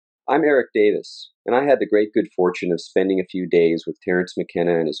I'm Eric Davis, and I had the great good fortune of spending a few days with Terence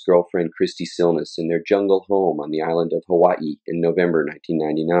McKenna and his girlfriend Christy Silness in their jungle home on the island of Hawaii in November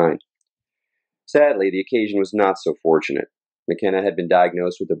 1999. Sadly, the occasion was not so fortunate. McKenna had been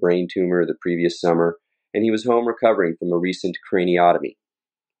diagnosed with a brain tumor the previous summer, and he was home recovering from a recent craniotomy.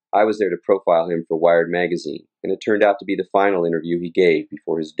 I was there to profile him for Wired magazine, and it turned out to be the final interview he gave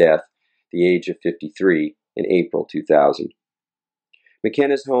before his death, the age of 53, in April 2000.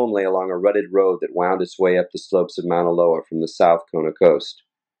 McKenna's home lay along a rutted road that wound its way up the slopes of Mauna Loa from the South Kona coast.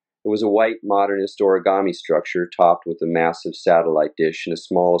 It was a white, modernist origami structure topped with a massive satellite dish and a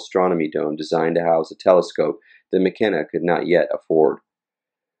small astronomy dome designed to house a telescope that McKenna could not yet afford.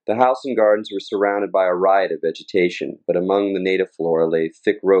 The house and gardens were surrounded by a riot of vegetation, but among the native flora lay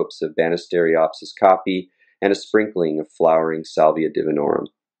thick ropes of Banisteriopsis caapi and a sprinkling of flowering Salvia divinorum.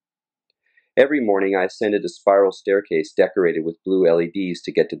 Every morning I ascended a spiral staircase decorated with blue LEDs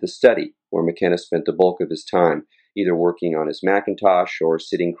to get to the study, where McKenna spent the bulk of his time, either working on his Macintosh or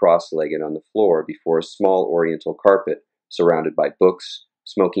sitting cross-legged on the floor before a small oriental carpet, surrounded by books,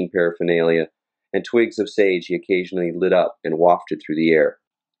 smoking paraphernalia, and twigs of sage he occasionally lit up and wafted through the air.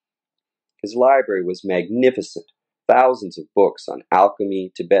 His library was magnificent, thousands of books on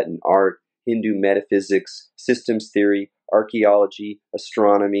alchemy, Tibetan art, Hindu metaphysics, systems theory, archaeology,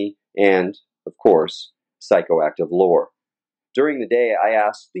 astronomy, and, of course, psychoactive lore. During the day, I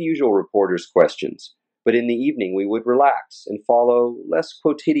asked the usual reporter's questions, but in the evening we would relax and follow less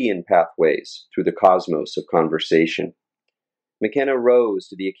quotidian pathways through the cosmos of conversation. McKenna rose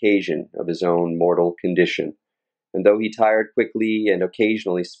to the occasion of his own mortal condition, and though he tired quickly and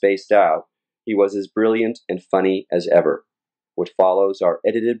occasionally spaced out, he was as brilliant and funny as ever. What follows are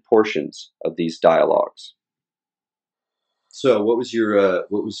edited portions of these dialogues. So, what was your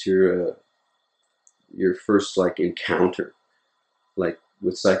first encounter with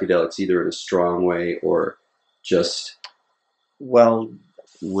psychedelics, either in a strong way or just? Well,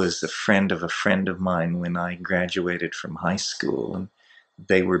 was a friend of mine when I graduated from high school, and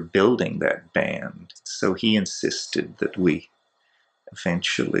they were building that band. So he insisted that we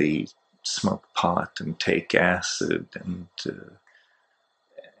eventually smoke pot and take acid,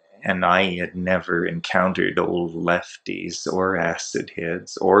 and I had never encountered old lefties or acid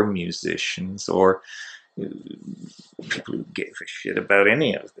heads or musicians or people who gave a shit about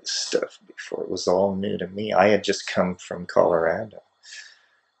any of this stuff before. It was all new to me. I had just come from Colorado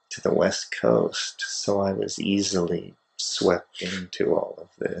to the West Coast, so I was easily swept into all of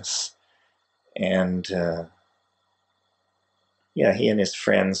this. And he and his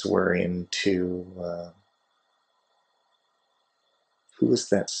friends were into who was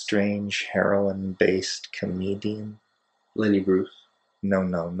that strange heroin-based comedian? Lenny Bruce. No,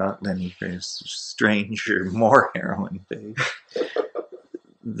 not Lenny Bruce. Stranger, more heroin-based.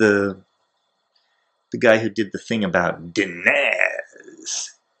 The guy who did the thing about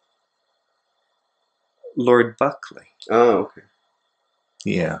Dinez. Lord Buckley. Oh, okay.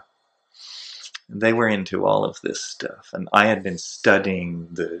 Yeah. They were into all of this stuff. And I had been studying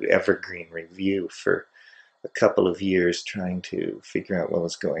the Evergreen Review for a couple of years, trying to figure out what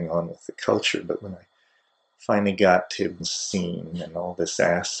was going on with the culture. But when I finally got to the scene and all this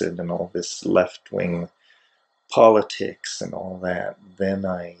acid and all this left-wing politics and all that, then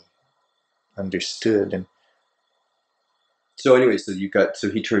I understood. And so anyway,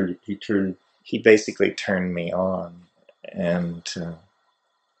 he basically turned me on. And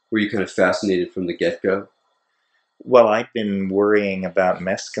were you kind of fascinated from the get-go? Well, I'd been worrying about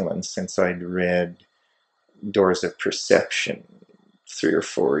mescaline since I'd read Doors of Perception 3 or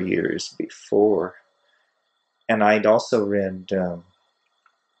 4 years before. And I'd also read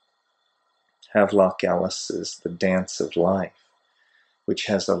Havelock Ellis's The Dance of Life, which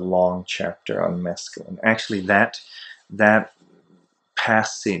has a long chapter on mescaline. Actually, that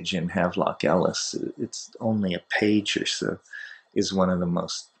passage in Havelock Ellis, it's only a page or so, is one of the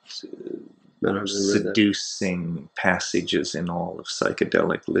most seducing passages in all of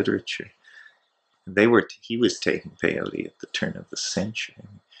psychedelic literature. He was taking peyote at the turn of the century.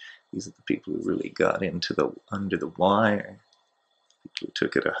 These are the people who really got into under the wire. People who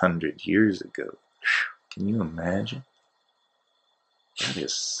took it 100 years ago. Can you imagine? That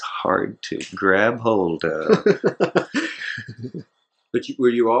is hard to grab hold of. But were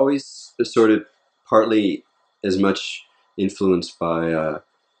you always sort of partly as much influenced by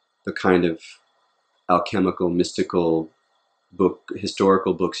the kind of alchemical, mystical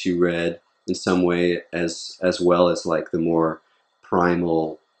historical books you read in some way, as well as the more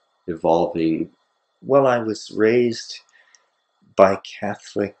primal, evolving? Well, I was raised by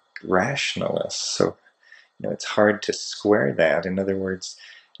Catholic rationalists, so it's hard to square that. In other words,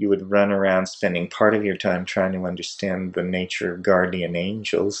 you would run around spending part of your time trying to understand the nature of guardian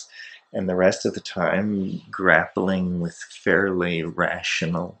angels, and the rest of the time grappling with fairly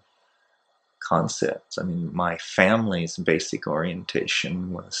rational concepts. I mean, my family's basic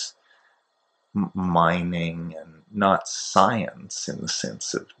orientation was mining, and not science in the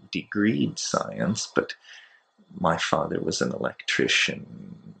sense of degreed science, but my father was an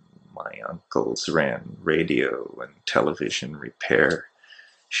electrician. My uncles ran radio and television repair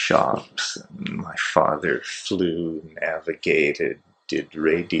shops. And my father flew, navigated, did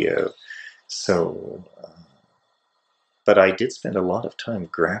radio. So, but I did spend a lot of time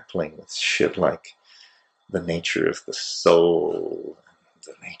grappling with shit like the nature of the soul,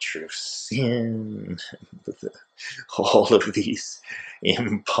 the nature of sin, all of these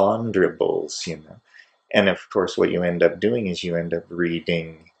imponderables, you know. And of course, what you end up doing is you end up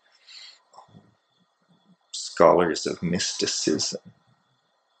reading scholars of mysticism.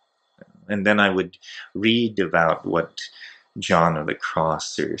 And then I would read about what John of the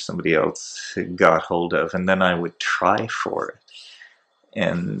Cross or somebody else got hold of, and then I would try for it.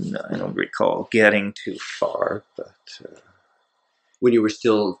 And I don't recall getting too far, but When you were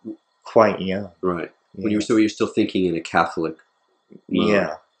still quite young. right, Yeah. when you were still thinking in a Catholic mode.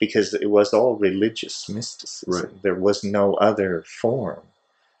 Yeah, because it was all religious mysticism. Right. There was no other form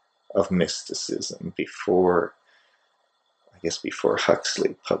of mysticism before, I guess, before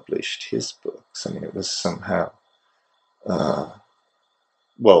Huxley published his books. I mean, it was somehow,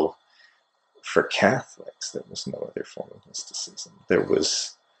 well, for Catholics, there was no other form of mysticism. There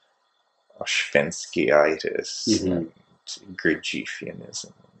was Oshvenskyitis and Gurdjieffianism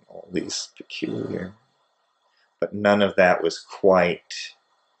and all these peculiar, but none of that was quite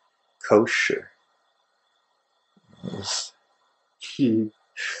kosher. It was,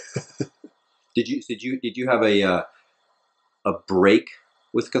 Did you have a break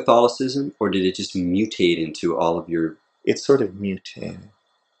with Catholicism, or did it just mutate into all of your? it sort of mutated.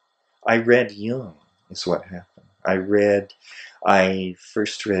 I read Jung, is what happened. I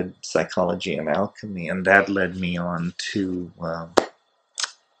first read Psychology and Alchemy, and that led me on to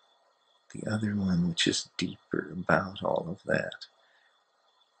the other one, which is deeper about all of that.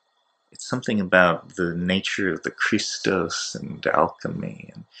 It's something about the nature of the Christos and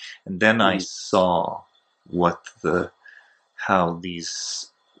alchemy, and then I saw how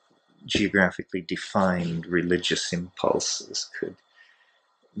these geographically defined religious impulses could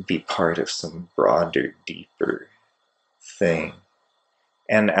be part of some broader, deeper thing.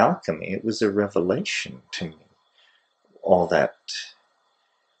 And alchemy, it was a revelation to me. All that.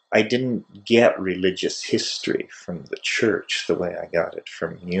 I didn't get religious history from the church the way I got it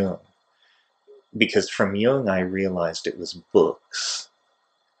from Jung. Because from Jung I realized it was books.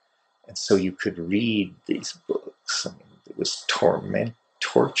 And so you could read these books. I mean, it was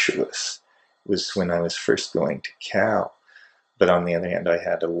tortuous. It was when I was first going to Cal. But on the other hand, I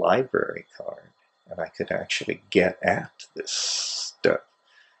had a library card, and I could actually get at this stuff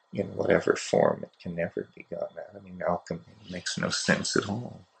in whatever form it can never be gotten at. I mean, alchemy makes no sense at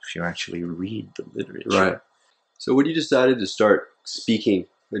all if you actually read the literature. Right. So when you decided to start speaking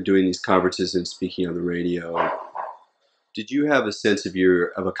and doing these conferences and speaking on the radio, did you have a sense of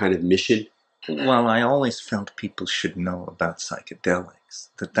a kind of mission? Well, I always felt people should know about psychedelics,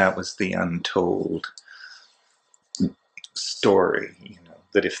 that was the untold story, you know,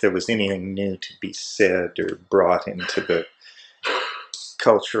 that if there was anything new to be said or brought into the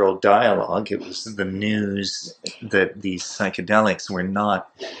cultural dialogue, it was the news that these psychedelics were not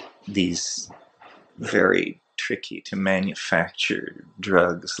these very tricky to manufacture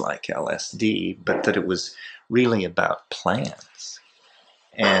drugs like LSD, but that it was really about plants.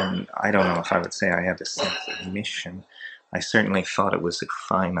 And I don't know if I would say I had a sense of mission. I certainly thought it was a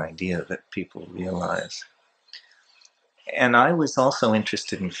fine idea that people realize. And I was also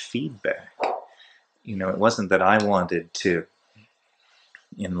interested in feedback. You know, it wasn't that I wanted to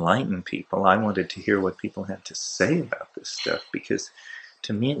enlighten people. I wanted to hear what people had to say about this stuff, because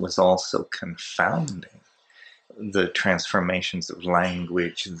to me it was all so confounding. The transformations of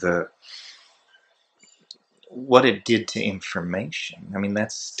language, what it did to information. I mean,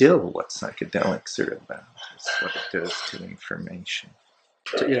 that's still what psychedelics are about. It's what it does to information.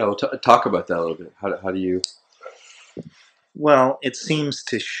 Talk about that a little bit. How do you? Well, it seems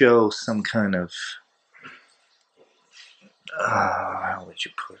to show some kind of, how would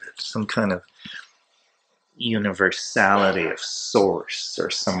you put it? Some kind of universality of source, or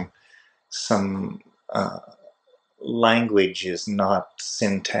some language is not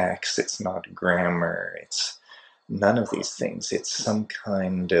syntax, it's not grammar, it's none of these things. It's some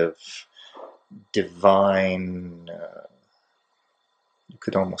kind of divine you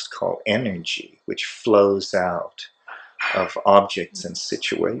could almost call energy, which flows out of objects and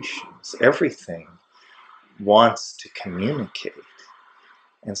situations. Everything wants to communicate.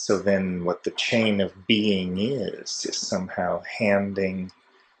 And so then what the chain of being is somehow handing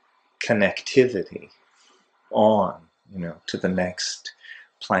connectivity on, to the next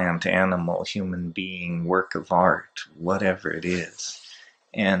plant, animal, human being, work of art, whatever it is.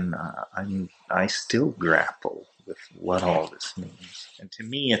 And I still grapple with what all this means. And to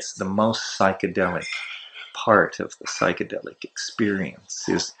me, it's the most psychedelic part of the psychedelic experience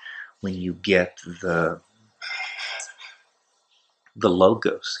is when you get the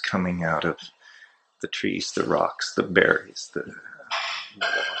logos coming out of the trees, the rocks, the berries, the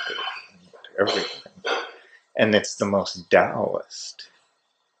water, everything. And it's the most Taoist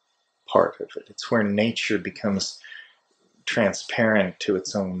part of it. It's where nature becomes transparent to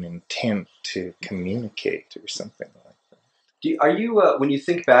its own intent to communicate or something like that. Are you when you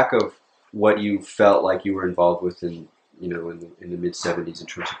think back of what you felt like you were involved with in the mid '70s in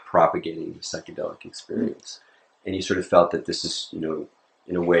terms of propagating the psychedelic experience, and you sort of felt that this is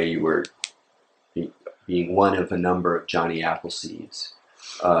in a way you were being one of a number of Johnny Appleseeds.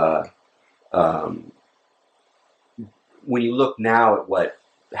 Uh, um, when you look now at what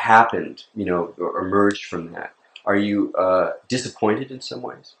happened, or emerged from that, are you disappointed in some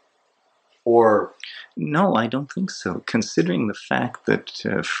ways? Or no, I don't think so. Considering the fact that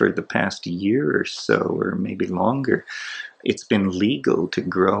for the past year or so, or maybe longer, it's been legal to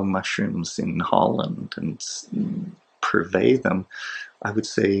grow mushrooms in Holland and purvey them, I would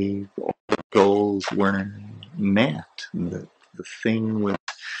say all the goals weren't met. The thing was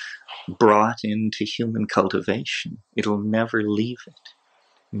brought into human cultivation. It'll never leave it.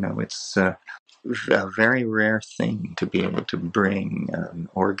 It's a very rare thing to be able to bring an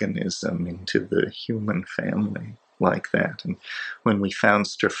organism into the human family like that. And when we found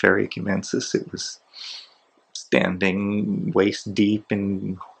Stropharia cubensis, it was standing waist deep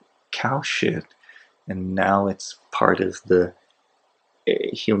in cow shit. And now it's part of the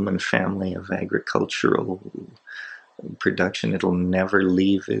human family of agricultural production. It'll never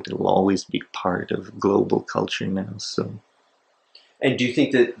leave it. It'll always be part of global culture now. So. And do you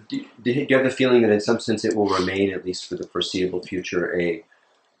think that, do you have the feeling that in some sense it will remain, at least for the foreseeable future, a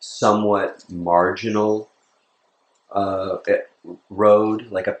somewhat marginal road,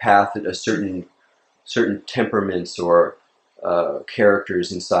 like a path that a certain temperaments or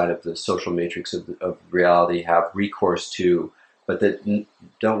characters inside of the social matrix of reality have recourse to, but that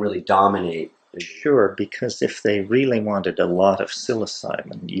don't really dominate? Sure, because if they really wanted a lot of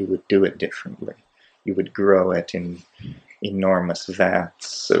psilocybin, you would do it differently. You would grow it in enormous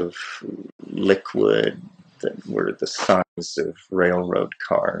vats of liquid that were the size of railroad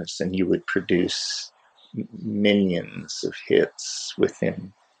cars, and you would produce millions of hits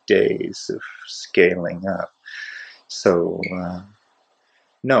within days of scaling up. So,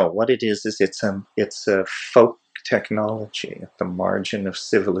 no, what it is it's a folk technology at the margin of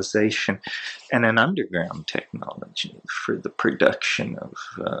civilization and an underground technology for the production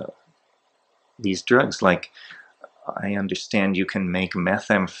of these drugs. Like, I understand you can make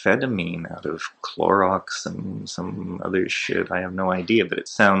methamphetamine out of Clorox and some other shit. I have no idea, but it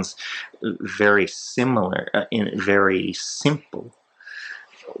sounds very similar, very simple.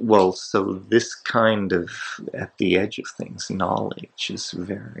 Well, so this kind of, at the edge of things, knowledge is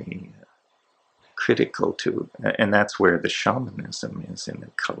very critical to, and that's where the shamanism is in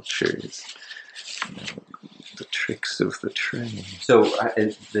the culture, is the tricks of the trade. So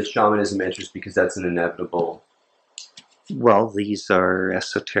the shamanism enters because that's an inevitable. Well, these are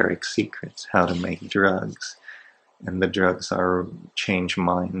esoteric secrets, how to make drugs. And the drugs are change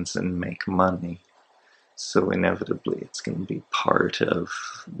minds and make money. So inevitably it's going to be part of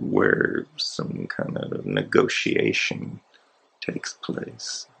where some kind of negotiation takes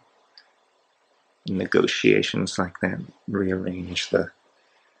place. Negotiations like that rearrange the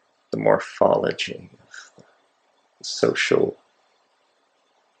morphology of the social,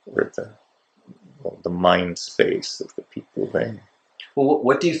 or the mind space of the people there. Well,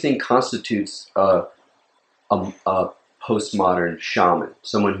 what do you think constitutes a postmodern shaman?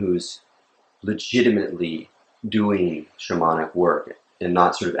 Someone who's legitimately doing shamanic work and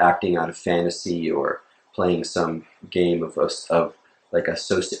not sort of acting out of fantasy or playing some game of like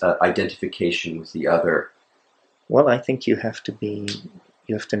identification with the other. Well, I think you have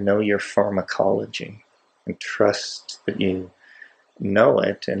to know your pharmacology and trust that you know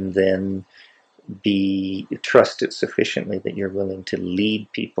it, and then trust it sufficiently that you're willing to lead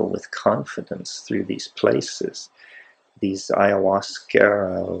people with confidence through these places. These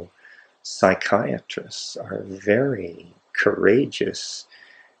ayahuasca psychiatrists are very courageous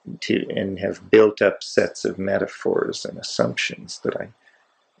and have built up sets of metaphors and assumptions that I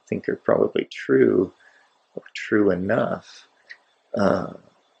think are probably true or true enough. But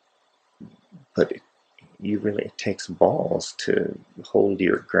it takes balls to hold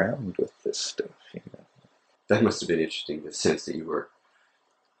your ground with this stuff. That must have been interesting, the sense that you were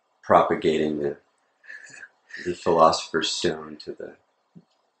propagating the philosopher's stone to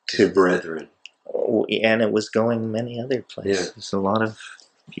the brethren. And it was going many other places. Yeah. A lot of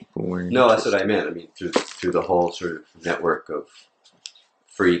people were. No, that's what I meant. I mean, through the whole sort of network of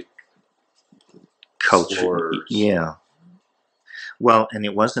free culture. Explorers. Yeah. Well, and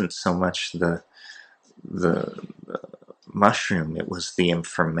it wasn't so much the mushroom; it was the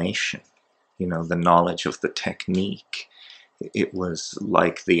information. The knowledge of the technique. It was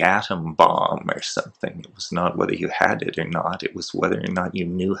like the atom bomb or something. It was not whether you had it or not. It was whether or not you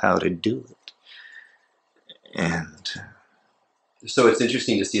knew how to do it. And so it's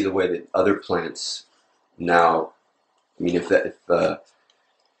interesting to see the way that other plants now. I mean, if the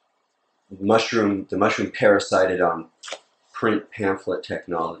mushroom parasited on print pamphlet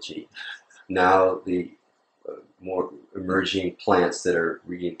technology, now the more emerging plants that are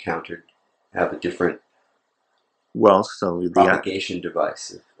re-encountered have a different propagation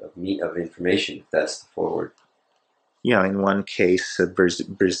device of information, if that's the forward. Yeah, in one case,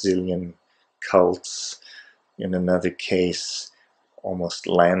 Brazilian cults. In another case, almost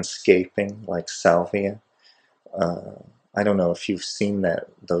landscaping, like salvia. I don't know if you've seen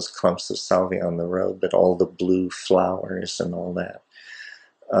those clumps of salvia on the road, but all the blue flowers and all that.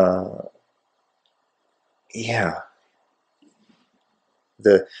 Yeah.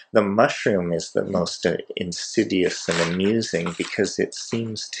 The mushroom is the most insidious and amusing because it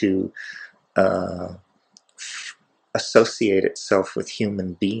seems to associate itself with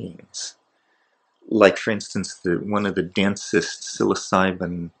human beings. Like, for instance, one of the densest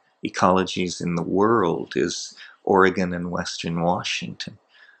psilocybin ecologies in the world is Oregon and Western Washington.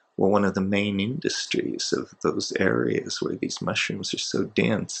 Well, one of the main industries of those areas where these mushrooms are so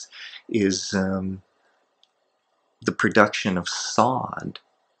dense is the production of sod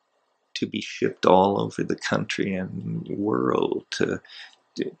to be shipped all over the country and world to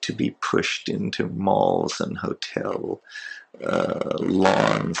be pushed into malls and hotel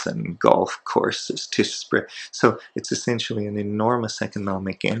lawns and golf courses to spread. So it's essentially an enormous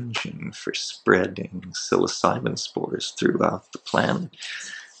economic engine for spreading psilocybin spores throughout the planet.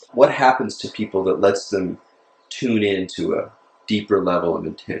 What happens to people that lets them tune into a deeper level of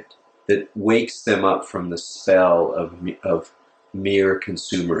intent, that wakes them up from the spell of mere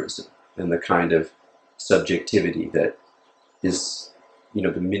consumerism and the kind of subjectivity that is,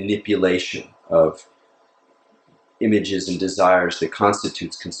 the manipulation of images and desires that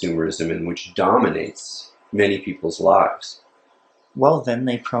constitutes consumerism and which dominates many people's lives? Well, then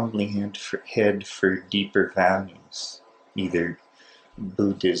they probably head for deeper values, either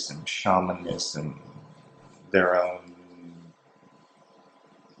Buddhism, shamanism, their own,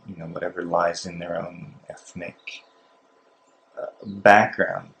 whatever lies in their own ethnic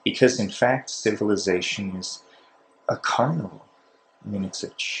background. Because in fact, civilization is a carnival. I mean, it's a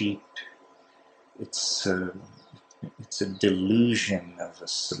cheap, it's a delusion of a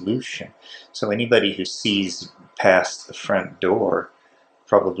solution. So anybody who sees past the front door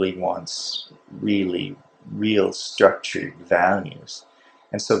probably wants really real structured values.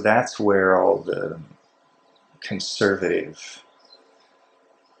 And so that's where all the conservative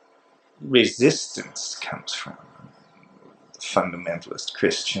resistance comes from. Fundamentalist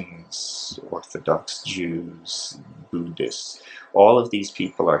Christians, Orthodox Jews, Buddhists, all of these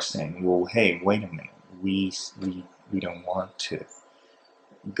people are saying, well, hey, wait a minute, we don't want to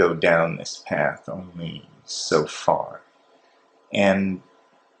go down this path only so far. And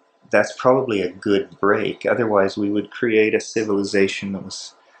that's probably a good break. Otherwise, we would create a civilization that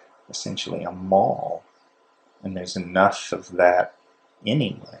was essentially a mall. And there's enough of that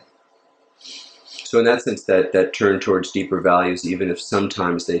anyway. So in that sense, that turn towards deeper values, even if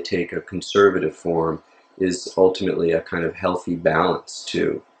sometimes they take a conservative form, is ultimately a kind of healthy balance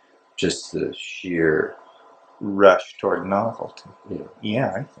to just the sheer rush toward novelty. Yeah,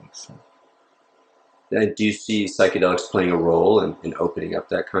 yeah, I think so. And do you see psychedelics playing a role in opening up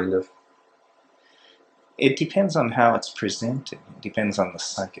that kind of? It depends on how it's presented. It depends on the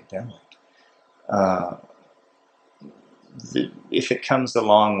psychedelic. If it comes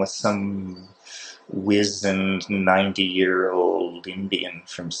along with some wizened 90-year-old Indian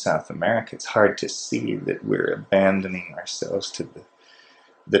from South America, it's hard to see that we're abandoning ourselves to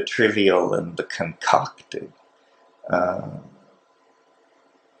the trivial and the concocted.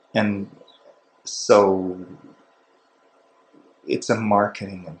 And so it's a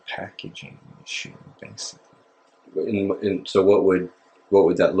marketing and packaging issue, basically. And so what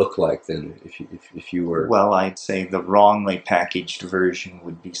would that look like then if you were? Well, I'd say the wrongly packaged version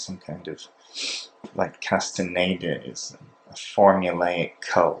would be some kind of, like Castaneda is a formulaic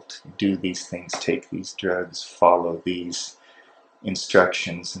cult. Do these things, take these drugs, follow these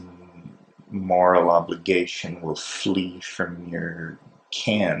instructions, and moral obligation will flee from your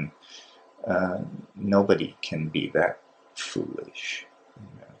ken. Nobody can be that foolish.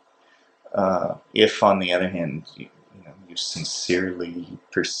 If, on the other hand, you sincerely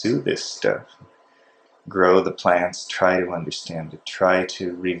pursue this stuff, grow the plants, try to understand it, try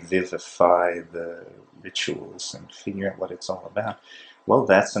to revivify the rituals and figure out what it's all about, well,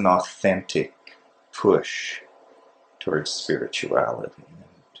 that's an authentic push towards spirituality,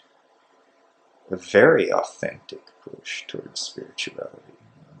 and a very authentic push towards spirituality,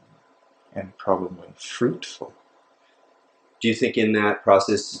 and probably fruitful. Do you think in that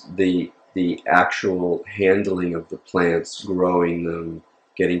process the actual handling of the plants, growing them,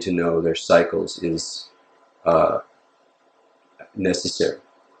 getting to know their cycles is uh, necessary?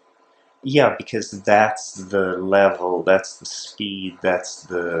 Yeah, because that's the level, that's the speed, that's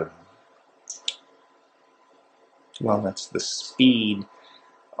the speed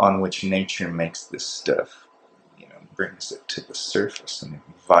on which nature makes this stuff, brings it to the surface and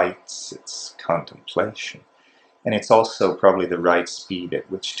invites its contemplation. And it's also probably the right speed at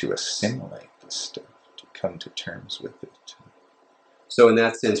which to assimilate this stuff, to come to terms with it. So in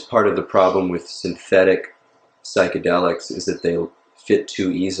that sense, part of the problem with synthetic psychedelics is that they'll fit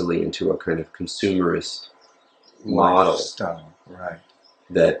too easily into a kind of consumerist model. Lifestyle, right.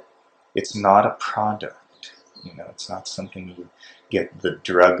 That it's not a product. It's not something you get the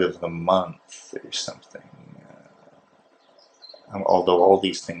drug of the month or something. Although all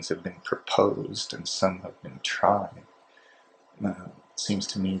these things have been proposed and some have been tried, it seems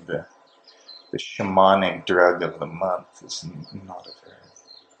to me the shamanic drug of the month is not a very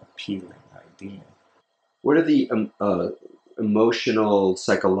appealing idea. what are the emotional,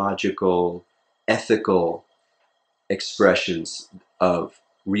 psychological, ethical expressions of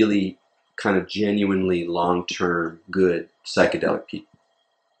really kind of genuinely long-term good psychedelic people?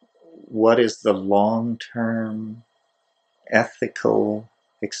 What is the long-term ethical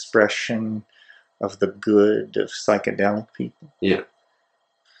expression of the good of psychedelic people? Yeah.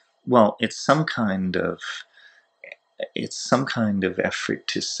 Well, it's some kind of effort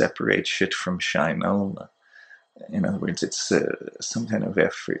to separate shit from shinola. In other words, it's some kind of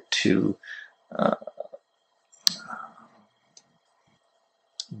effort to uh,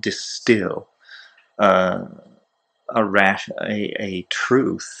 distill uh, a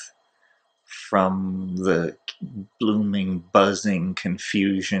truth from the blooming, buzzing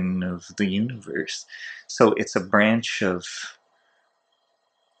confusion of the universe. So it's a branch of,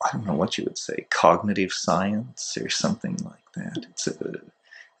 I don't know what you would say, cognitive science or something like that. It's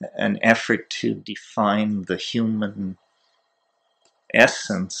an effort to define the human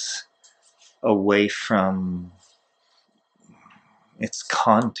essence away from its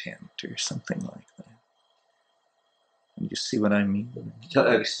content or something like that. You see what I mean?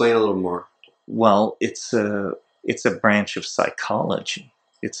 Explain a little more. Well, it's a branch of psychology.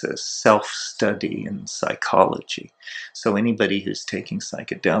 It's a self-study in psychology. So anybody who's taking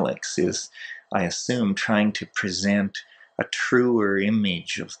psychedelics is, I assume, trying to present a truer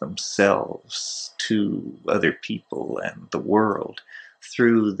image of themselves to other people and the world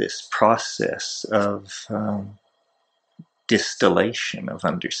through this process of distillation of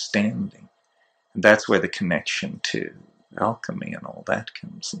understanding. And that's where the connection to alchemy and all that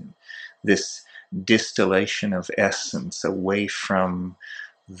comes in. This distillation of essence away from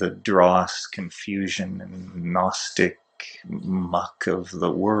the dross, confusion, and Gnostic muck of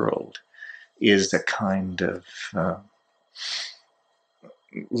the world is a kind of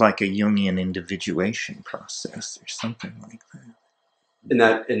like a Jungian individuation process or something like that.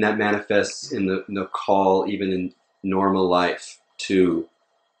 And that manifests in the call, even in normal life, to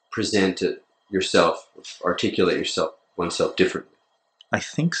present it yourself, articulate oneself differently. I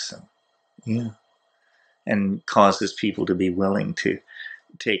think so, yeah. And causes people to be willing to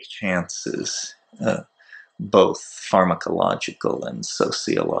take chances, both pharmacological and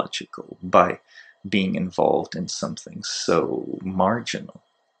sociological, by being involved in something so marginal.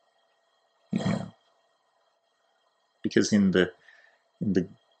 Because in the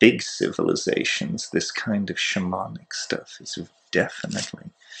big civilizations, this kind of shamanic stuff is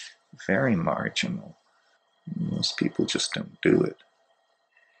definitely very marginal. Most people just don't do it.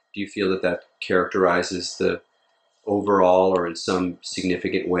 Do you feel that that characterizes the overall, or in some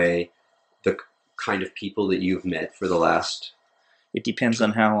significant way, the kind of people that you've met for the last It depends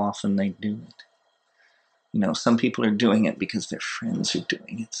on how often they do it. You know, some people are doing it because their friends are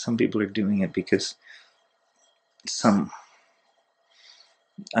doing it. Some people are doing it because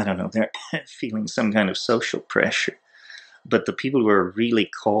I don't know, they're feeling some kind of social pressure. But the people who are really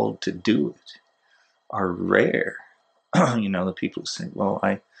called to do it are rare. You know, the people who say, well,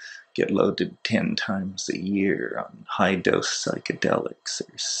 I get loaded 10 times a year on high dose psychedelics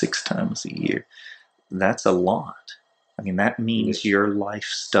or 6 times a year. That's a lot. I mean, that means your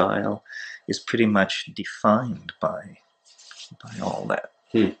lifestyle is pretty much defined by all that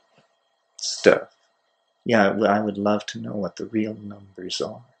stuff. Yeah, I would love to know what the real numbers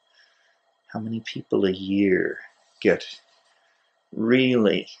are. How many people a year get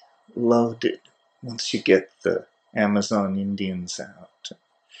really loaded once you get the Amazon Indians out,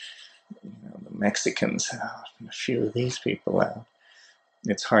 you know, the Mexicans out, and a few of these people out.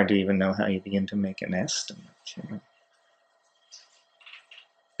 It's hard to even know how you begin to make an estimate. You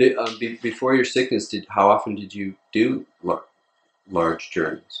know? Before your sickness, how often did you do large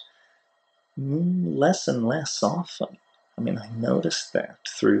journeys? Less and less often. I mean, I noticed that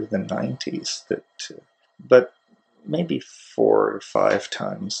through the 90s but maybe 4 or 5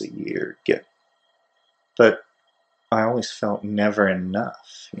 times a year but I always felt never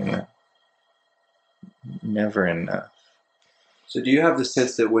enough, you know, never enough. So do you have the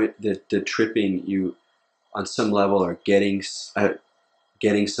sense that the tripping, you on some level are getting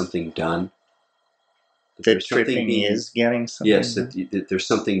something done? The tripping is getting something yes, done? that there's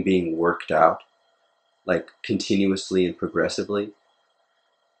something being worked out, like continuously and progressively?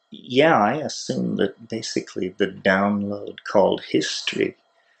 Yeah, I assume that basically the download called history,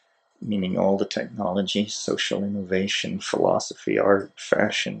 meaning all the technology, social innovation, philosophy, art,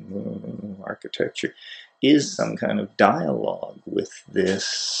 fashion, architecture, is some kind of dialogue with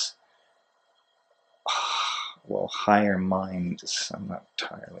this, well, higher mind. I'm not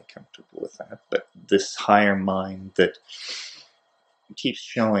entirely comfortable with that, but this higher mind that keeps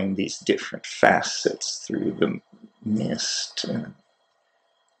showing these different facets through the mist.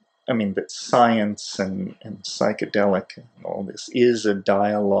 I mean, that science and psychedelic and all this is a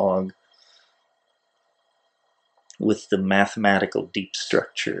dialogue with the mathematical deep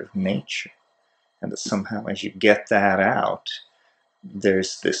structure of nature. And that somehow, as you get that out,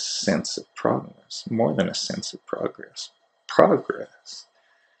 there's this sense of progress, more than a sense of progress.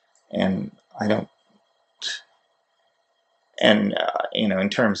 And I don't, and, you know, in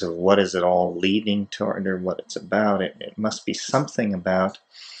terms of what is it all leading toward or what it's about, it must be something about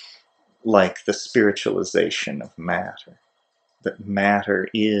like the spiritualization of matter. That matter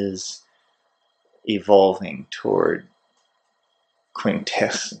is evolving toward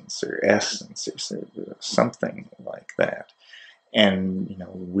quintessence or essence or something like that. And, you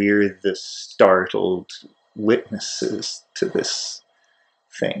know, we're the startled witnesses to this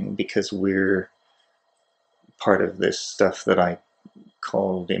thing because we're part of this stuff that I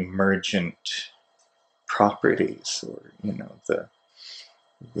called emergent properties, or, you know, the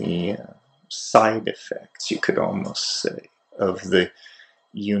side effects, you could almost say, of the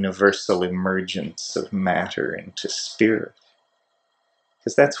universal emergence of matter into spirit.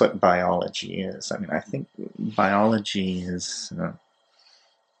 Because that's what biology is. I mean, I think biology is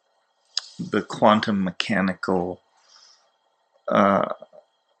the quantum mechanical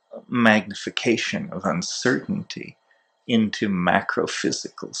magnification of uncertainty into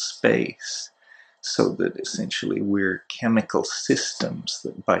macrophysical space, so that essentially we're chemical systems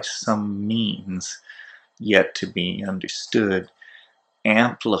that by some means yet to be understood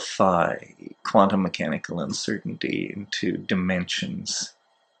amplify quantum mechanical uncertainty into dimensions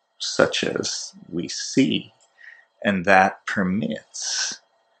such as we see, and that permits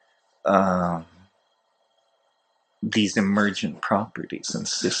these emergent properties and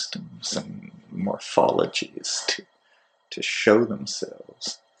systems and morphologies to show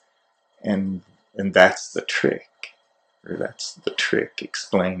themselves, and that's the trick, or that's the trick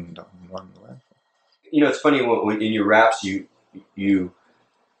explained on one level. You know, it's funny when in your raps you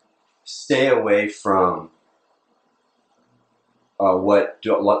stay away from what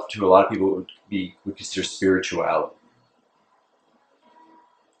to a lot of people would consider spirituality.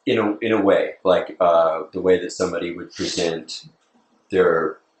 In a way, like the way that somebody would present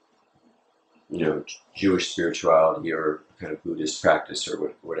their, you know, Jewish spirituality or kind of Buddhist practice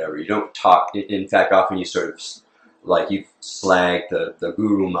or whatever. You don't talk. In fact, often you sort of like you slag the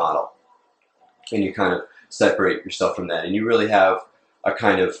guru model, and you kind of separate yourself from that, and you really have a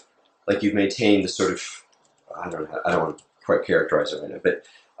kind of like you've maintained the sort of, I don't want to quite characterize it right now, but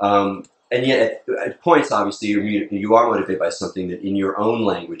and yet at points obviously you are motivated by something that in your own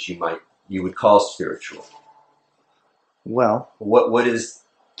language you would call spiritual. Well,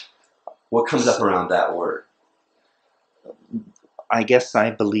 What comes up around that word? I guess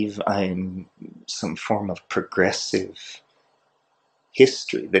I believe I'm some form of progressive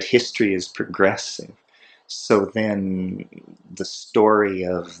history, that history is progressive. So then the story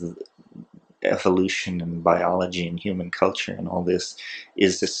of evolution and biology and human culture and all this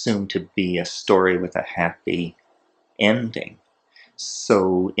is assumed to be a story with a happy ending.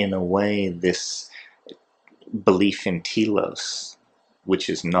 So, in a way, this belief in telos, which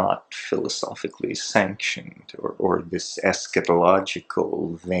is not philosophically sanctioned, or this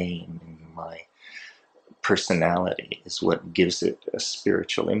eschatological vein in my personality, is what gives it a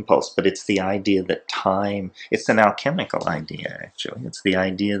spiritual impulse. But it's the idea that time, it's an alchemical idea, actually. It's the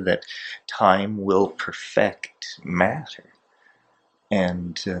idea that time will perfect matter.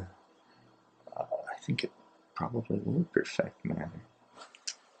 And I think it probably will perfect matter.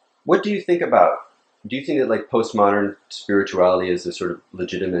 What do you think about? Do you think that like postmodern spirituality is a sort of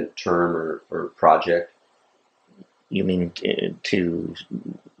legitimate term or project? You mean to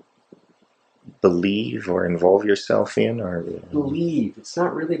believe or involve yourself in, or Believe. It's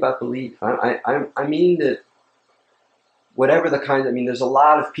not really about belief. I mean that whatever the kind. I mean, there's a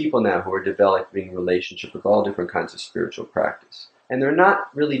lot of people now who are developing relationship with all different kinds of spiritual practice, and they're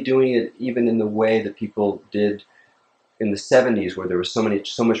not really doing it even in the way that people did in the '70s, where there was so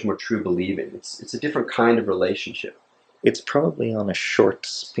much more true believing. It's a different kind of relationship. it's probably on a short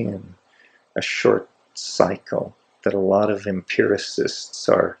spin, a short cycle that a lot of empiricists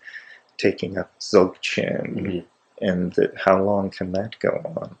are taking up Dzogchen, Mm-hmm. and that how long can that go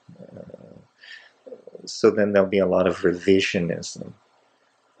on? So then there'll be a lot of revisionism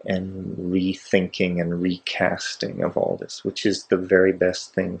and rethinking and recasting of all this, which is the very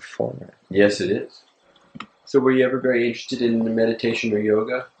best thing for it. Yes, it is. So, were you ever very interested in meditation or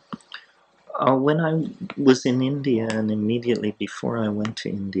yoga? When I was in India, and immediately before I went to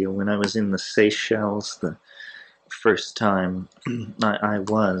India, when I was in the Seychelles the first time, I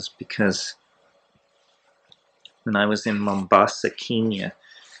was, because when I was in Mombasa, Kenya,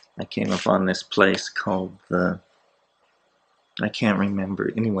 I came upon this place called I can't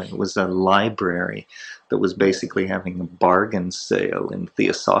remember. Anyway, it was a library that was basically having a bargain sale in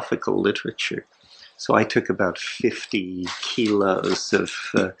theosophical literature. So I took about 50 kilos of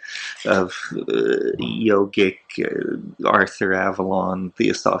yogic Arthur Avalon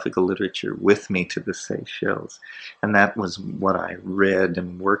theosophical literature with me to the Seychelles. And that was what I read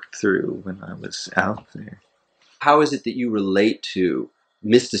and worked through when I was out there. How is it that you relate to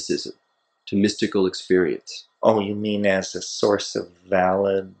mysticism, to mystical experience? Oh, you mean as a source of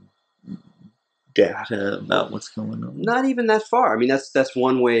valid data about what's going on? Not even that far. I mean, that's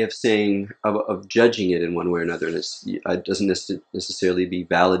one way of saying of judging it in one way or another, and it doesn't necessarily be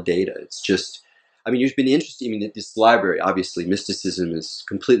valid data. It's just, I mean, you've been interested. I mean, this library, obviously, mysticism is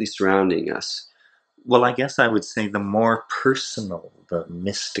completely surrounding us. Well, I guess I would say the more personal the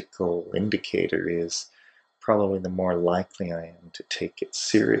mystical indicator is, probably the more likely I am to take it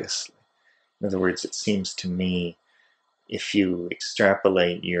seriously. In other words, it seems to me if you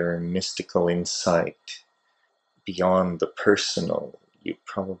extrapolate your mystical insight beyond the personal, you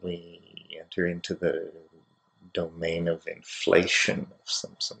probably enter into the domain of inflation, of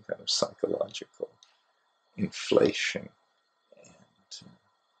some kind of psychological inflation. And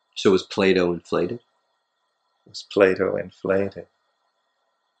So was Plato inflated? was Plato inflated?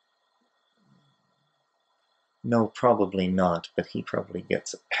 No, probably not, but he probably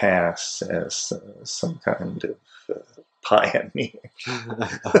gets a pass as some kind of pioneer.